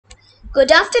Good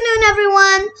afternoon,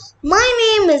 everyone. My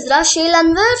name is Rashail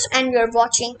Anwar, and you're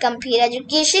watching Computer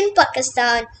Education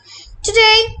Pakistan.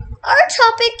 Today, our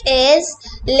topic is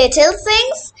Little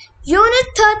Things, Unit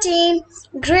 13,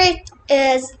 Grade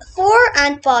is 4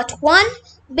 and Part 1,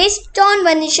 based on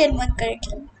Vanishar One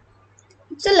curriculum.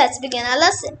 So let's begin our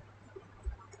lesson.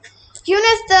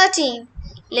 Unit 13,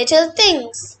 Little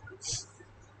Things.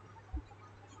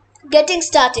 Getting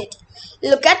started.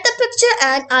 Look at the picture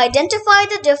and identify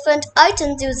the different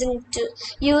items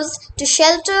used to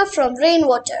shelter from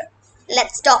rainwater.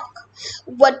 Let's talk.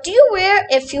 What do you wear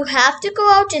if you have to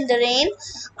go out in the rain?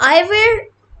 I wear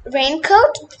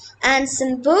raincoat and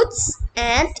some boots,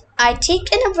 and I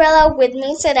take an umbrella with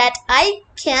me so that I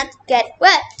can't get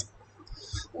wet.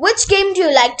 Which game do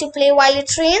you like to play while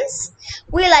it rains?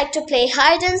 We like to play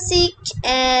hide and seek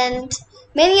and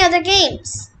many other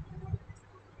games.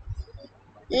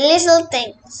 Little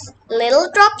things, little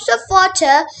drops of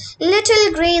water,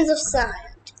 little grains of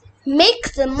sand,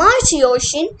 make the mighty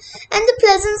ocean and the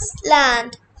pleasant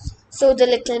land. So the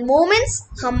little moments,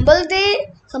 humble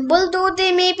though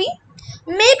they may be,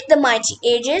 make the mighty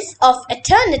ages of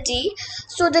eternity.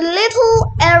 So the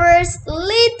little errors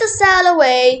lead the soul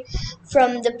away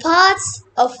from the paths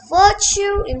of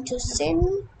virtue into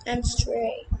sin and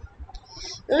stray.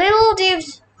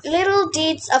 Little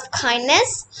deeds of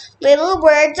kindness, little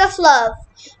words of love,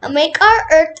 make our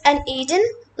earth an Eden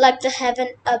like the heaven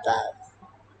above.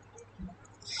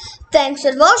 Thanks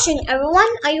for watching, everyone.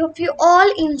 I hope you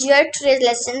all enjoyed today's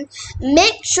lesson.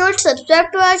 Make sure to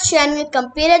subscribe to our channel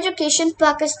Computer Education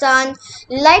Pakistan.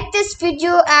 Like this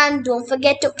video and don't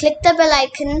forget to click the bell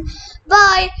icon.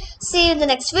 Bye. See you in the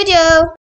next video.